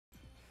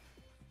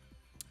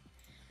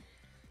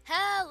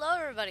Hello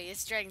everybody,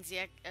 it's Dragon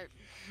ZX.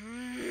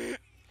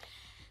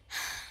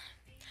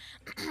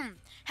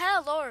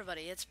 Hello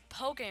everybody, it's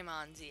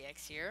Pokemon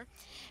ZX here.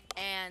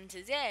 And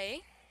today,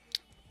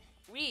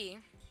 we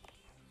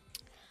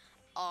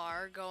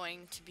are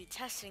going to be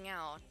testing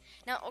out...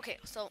 Now, okay,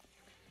 so,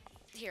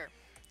 here.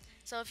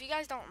 So if you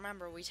guys don't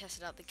remember, we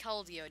tested out the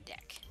Keldeo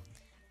deck.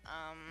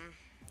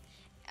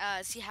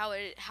 See how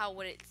it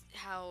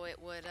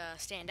would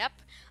stand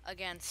up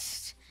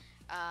against,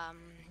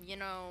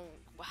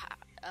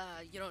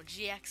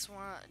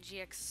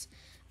 GX,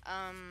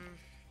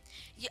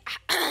 yeah.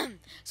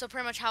 So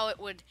pretty much how it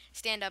would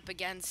stand up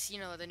against,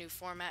 the new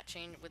format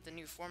change with the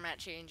new format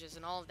changes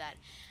and all of that.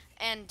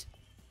 And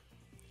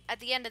at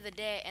the end of the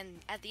day,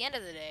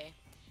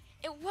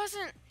 it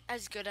wasn't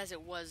as good as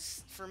it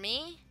was for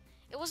me.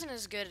 It wasn't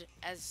as good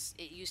as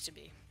it used to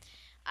be.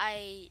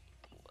 I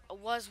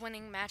was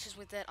winning matches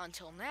with it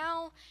until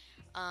now.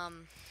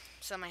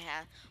 Some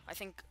I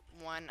think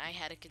one I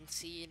had to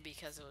concede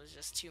because it was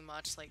just too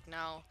much. Like,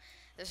 no,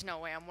 there's no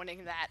way I'm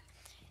winning that.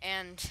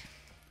 And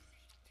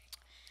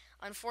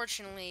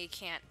unfortunately,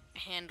 can't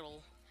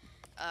handle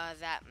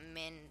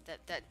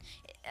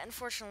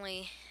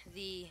unfortunately,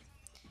 the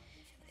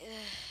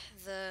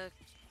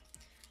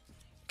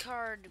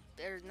card,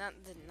 or not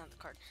the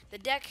card, the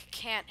deck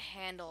can't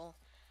handle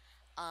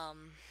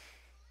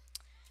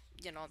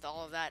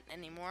all of that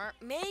anymore.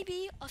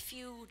 Maybe a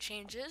few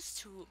changes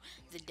to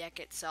the deck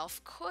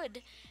itself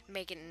could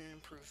make it an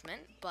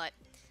improvement, but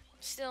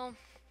still,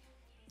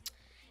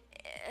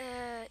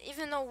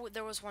 even though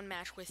there was one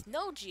match with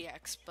no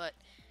GX, but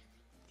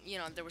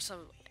there was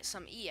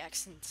some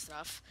EX and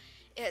stuff,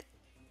 it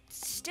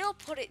still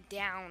put it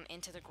down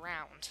into the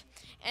ground.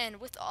 And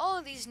with all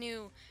of these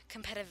new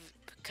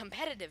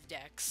competitive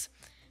decks,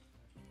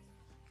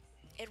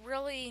 it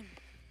really,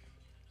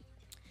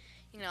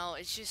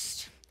 it's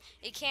just,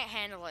 it can't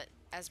handle it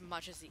as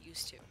much as it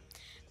used to.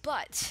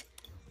 But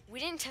we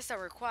didn't test out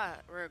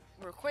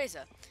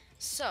Rayquaza,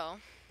 so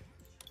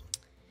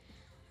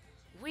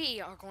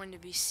we are going to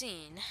be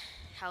seeing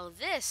how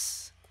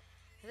this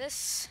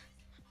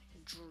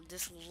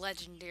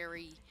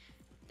legendary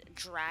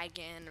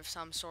dragon of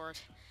some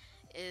sort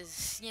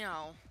is,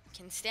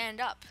 can stand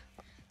up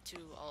to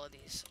all of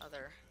these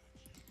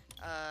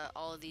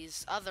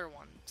other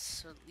ones,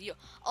 so,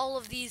 all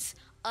of these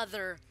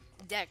other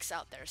decks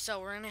out there. So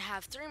we're gonna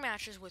have 3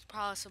 matches with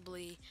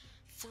possibly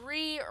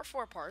 3 or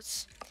 4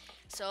 parts.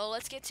 So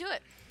let's get to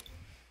it.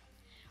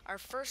 Our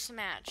first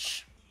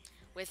match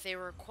with a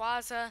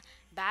Rayquaza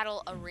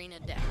Battle Arena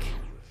deck.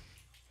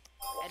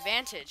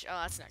 Advantage. Oh,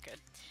 that's not good.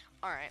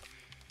 Alright.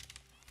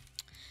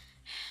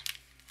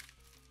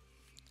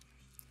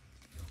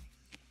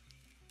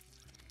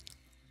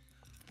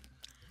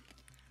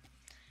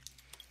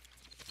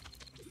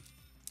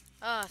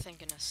 Oh, thank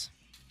goodness.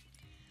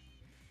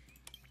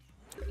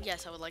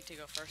 Yes, I would like to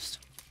go first.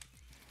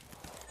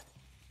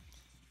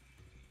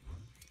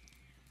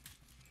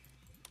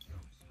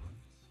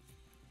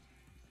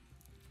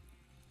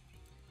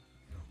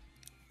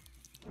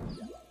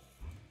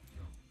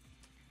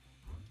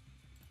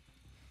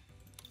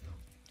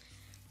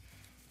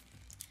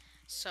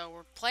 So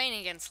we're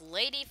playing against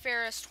Lady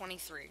Ferris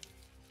 23.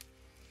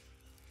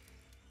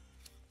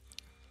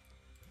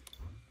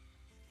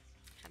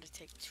 Had to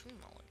take 2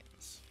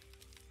 mulligans.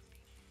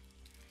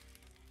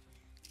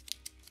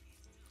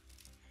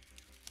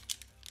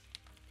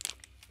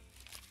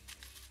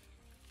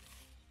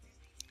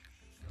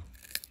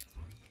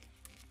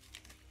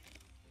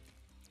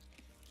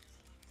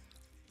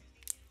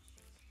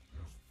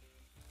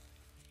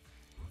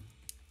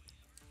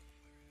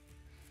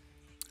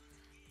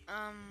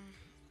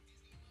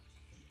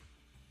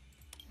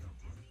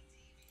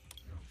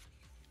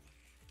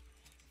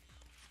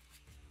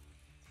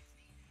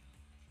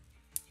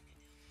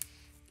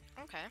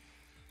 Okay.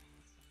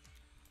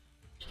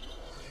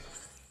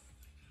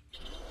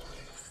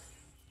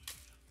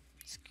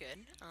 It's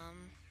good.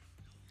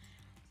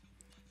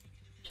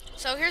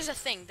 So here's the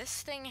thing.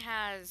 This thing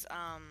has,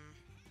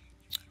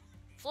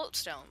 float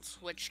stones,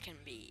 which can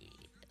be,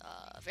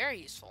 very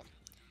useful.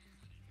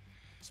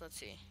 So let's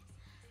see.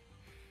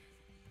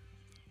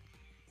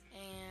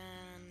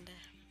 And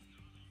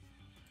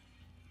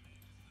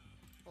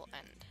we'll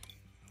end.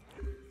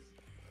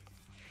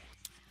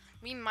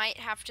 We might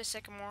have to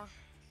Sycamore.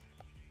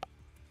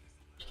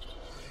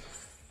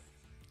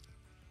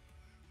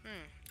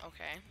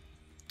 Okay.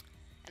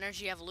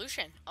 Energy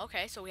evolution.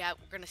 Okay, so we're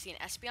gonna see an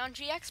Espeon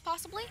GX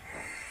possibly?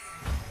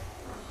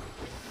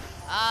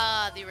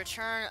 Ah, the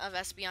return of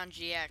Espeon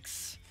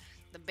GX.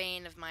 The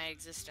bane of my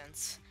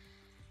existence.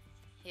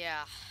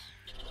 Yeah.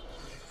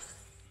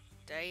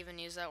 Did I even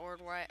use that word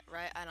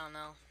right? I don't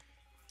know.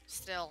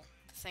 Still,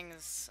 the thing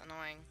is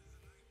annoying.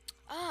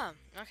 Ah,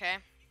 okay.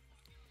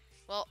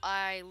 Well,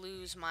 I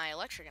lose my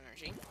electric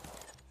energy.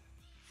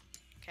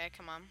 Okay,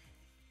 come on.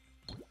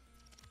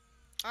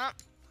 Oh,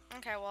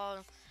 okay,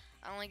 well,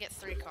 I only get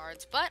 3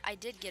 cards, but I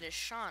did get a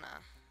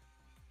Shauna.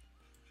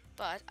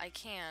 But I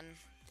can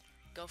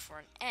go for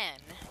an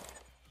N.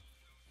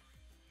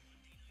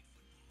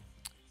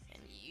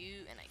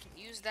 And I can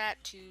use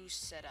that to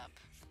set up.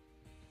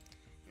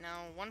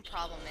 Now, one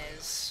problem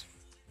is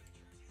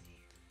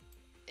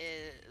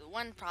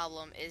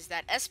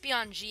that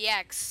Espeon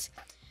GX,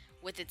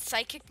 with its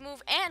Psychic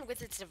move and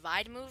with its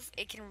Divide move,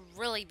 it can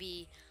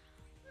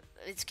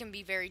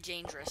be very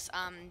dangerous.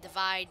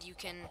 Divide, you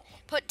can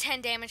put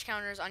 10 damage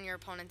counters on your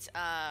opponent's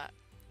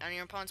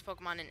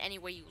Pokemon in any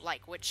way you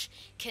like, which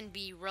can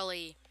be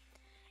really,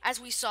 as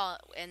we saw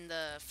in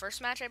the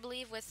first match, I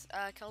believe, with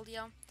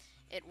Keldeo,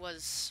 it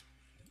was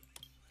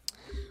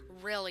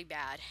really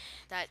bad.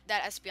 That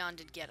Espeon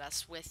did get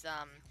us with,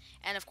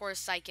 and of course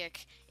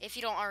Psychic. If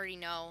you don't already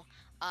know,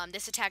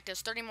 this attack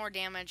does 30 more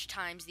damage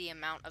times the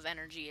amount of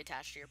energy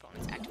attached to your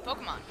opponent's active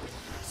Pokemon.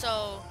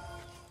 So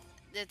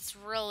it's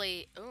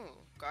really, ooh,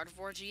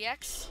 Gardevoir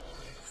GX,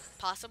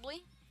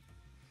 possibly.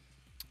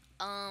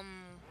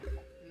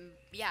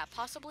 Yeah,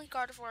 possibly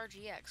Gardevoir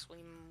GX.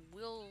 We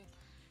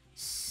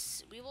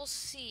will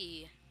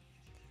see.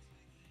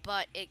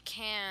 But it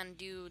can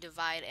do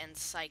Divide and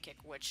Psychic,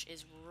 which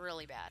is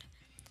really bad.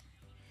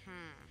 I'm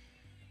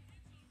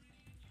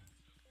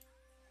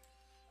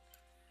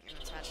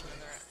gonna attach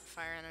another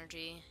Fire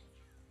Energy.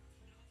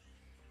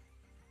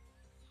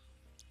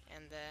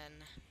 And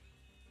then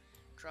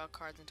draw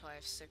cards until I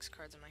have 6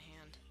 cards in my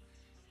hand.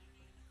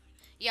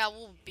 Yeah,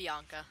 we'll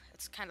Bianca.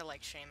 It's kind of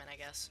like Shaman, I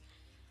guess.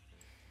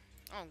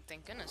 Oh,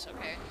 thank goodness,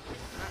 okay.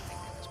 Not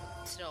thank goodness,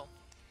 but still.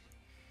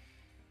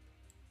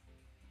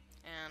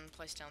 And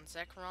place down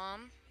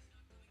Zekrom.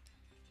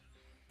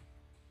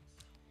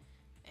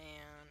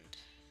 And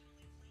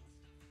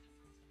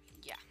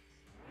yeah.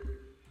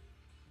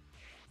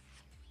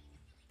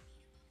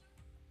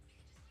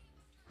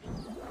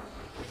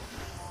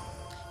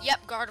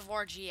 Yep,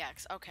 Gardevoir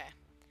GX. Okay.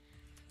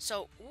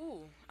 So,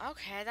 ooh,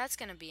 okay, that's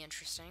gonna be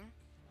interesting.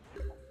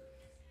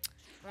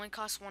 Only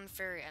costs 1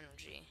 Fairy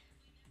Energy.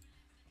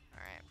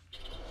 Alright.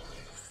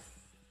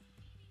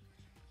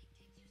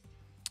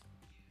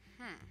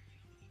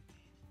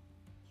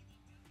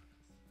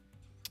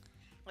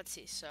 Let's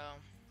see, so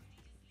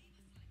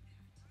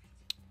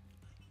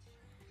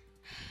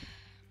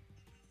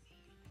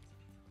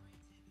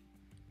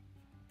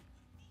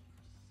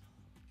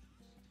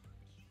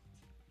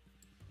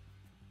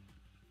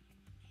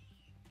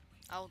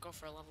I'll go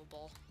for a level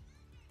ball.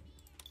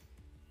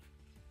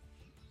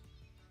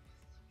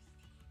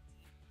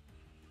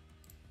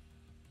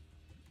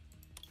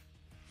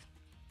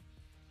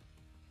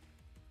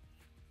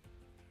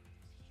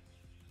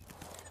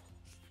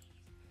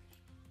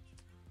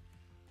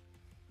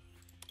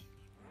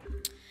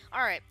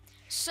 Alright,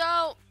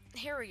 so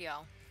here we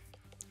go.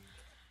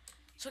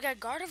 So we got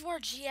Gardevoir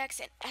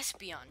GX and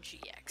Espeon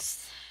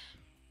GX.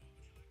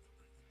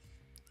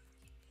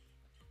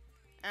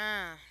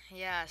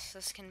 Yes,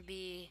 this can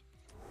be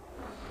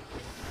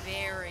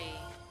very,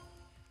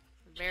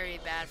 very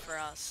bad for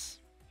us.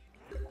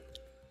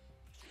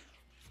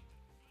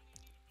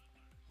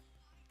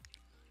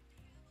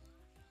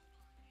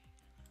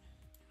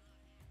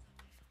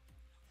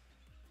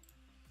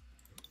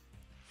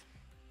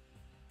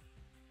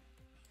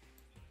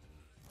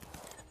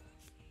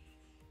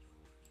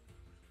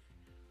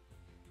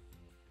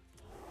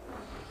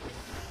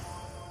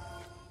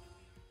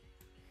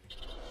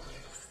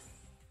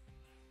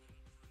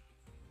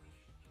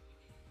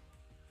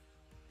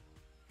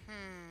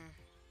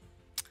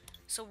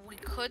 So we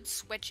could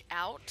switch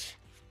out,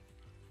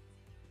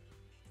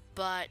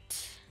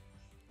 but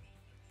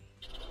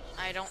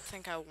I don't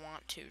think I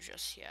want to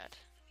just yet.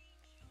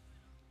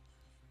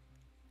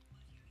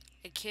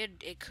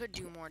 It could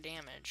do more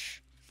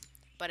damage,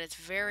 but it's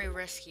very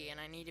risky, and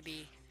I need to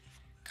be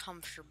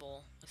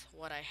comfortable with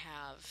what I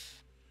have.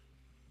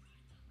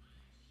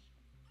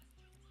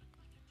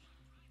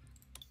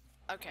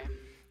 Okay,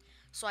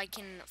 so I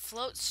can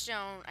Float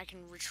Stone. I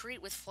can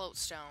retreat with Float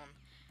Stone,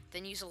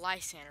 then use a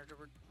Lysander to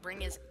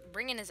bring in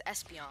his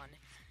Espeon,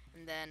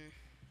 and then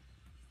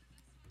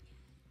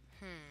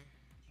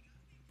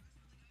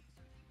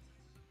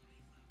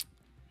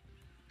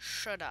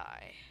should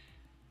I?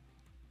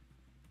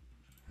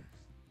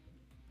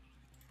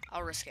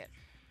 I'll risk it.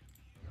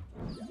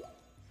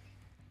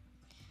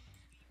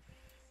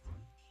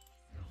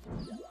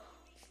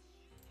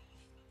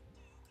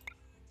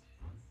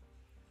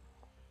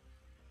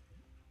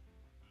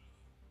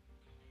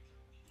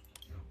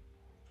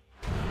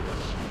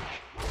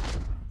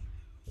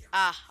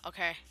 Ah,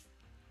 okay.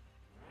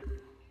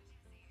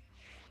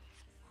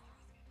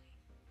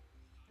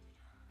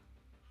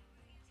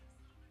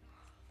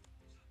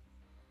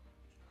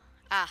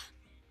 Ah.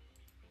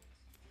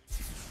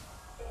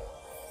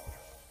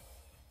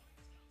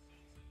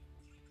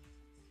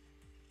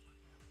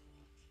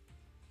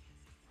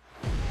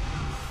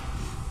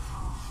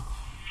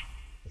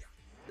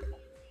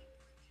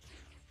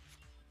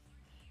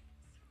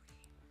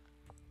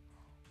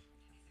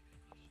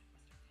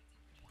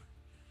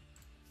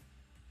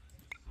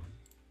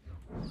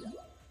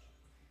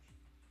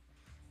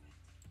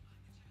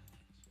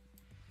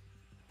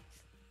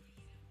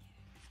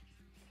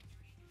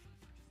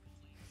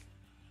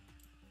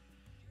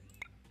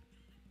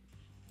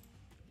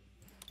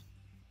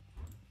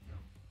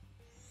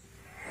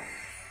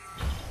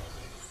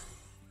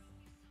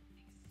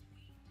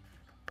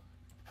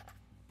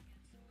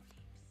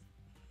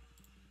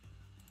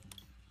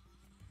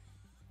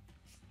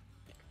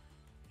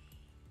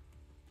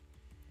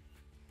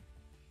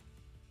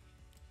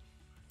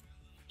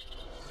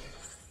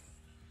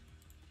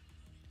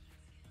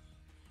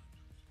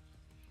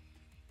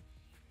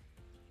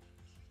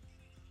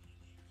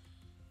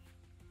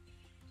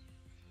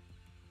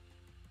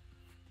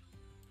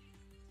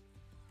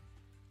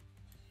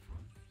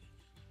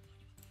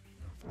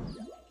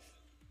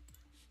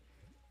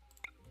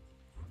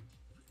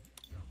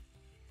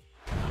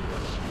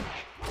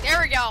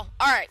 go.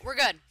 Alright, we're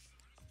good.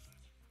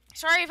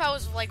 Sorry if I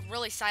was, like,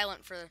 really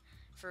silent for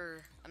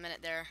a minute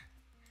there.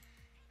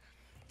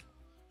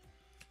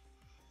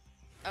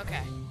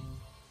 Okay.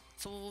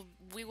 So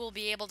we will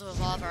be able to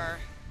evolve our...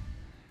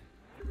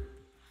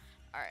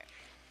 Alright.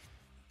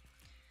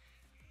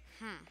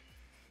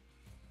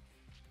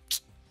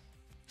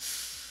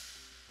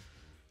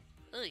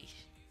 Ugh.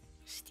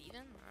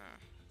 Steven?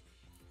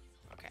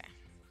 Okay.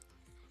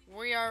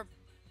 We are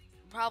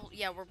probably...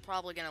 Yeah, we're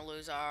probably gonna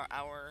lose our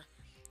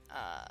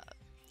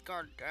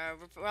guard...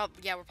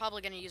 we're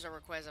probably gonna use our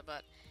Rayquaza,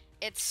 but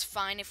it's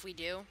fine if we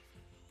do.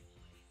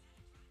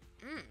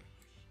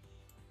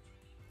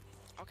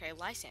 Okay,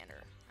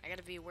 Lysander. I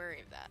gotta be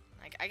wary of that.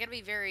 I gotta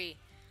be very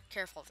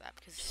careful of that,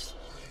 because...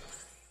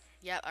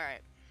 Yeah,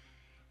 alright.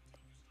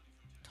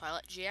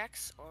 Twilight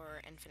GX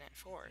or Infinite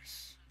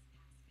Force?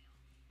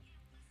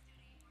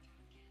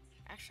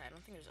 Actually, I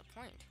don't think there's a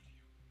point.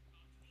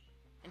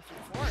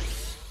 Infinite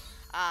Force.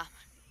 Ah.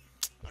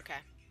 Okay.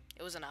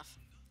 It was enough.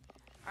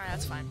 Alright,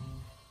 that's fine.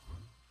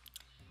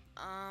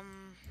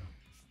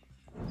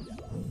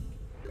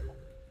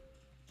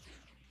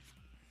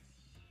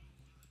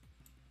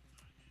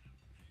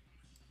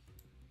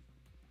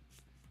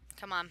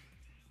 Come on.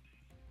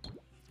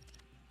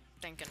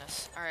 Thank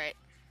goodness. Alright.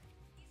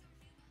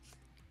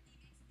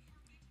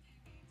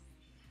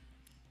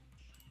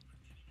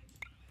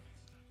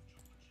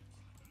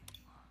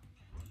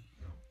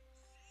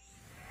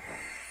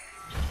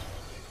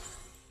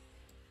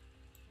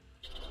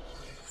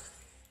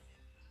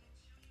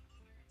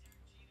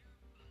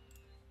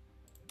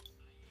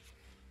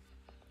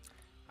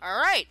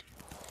 Alright.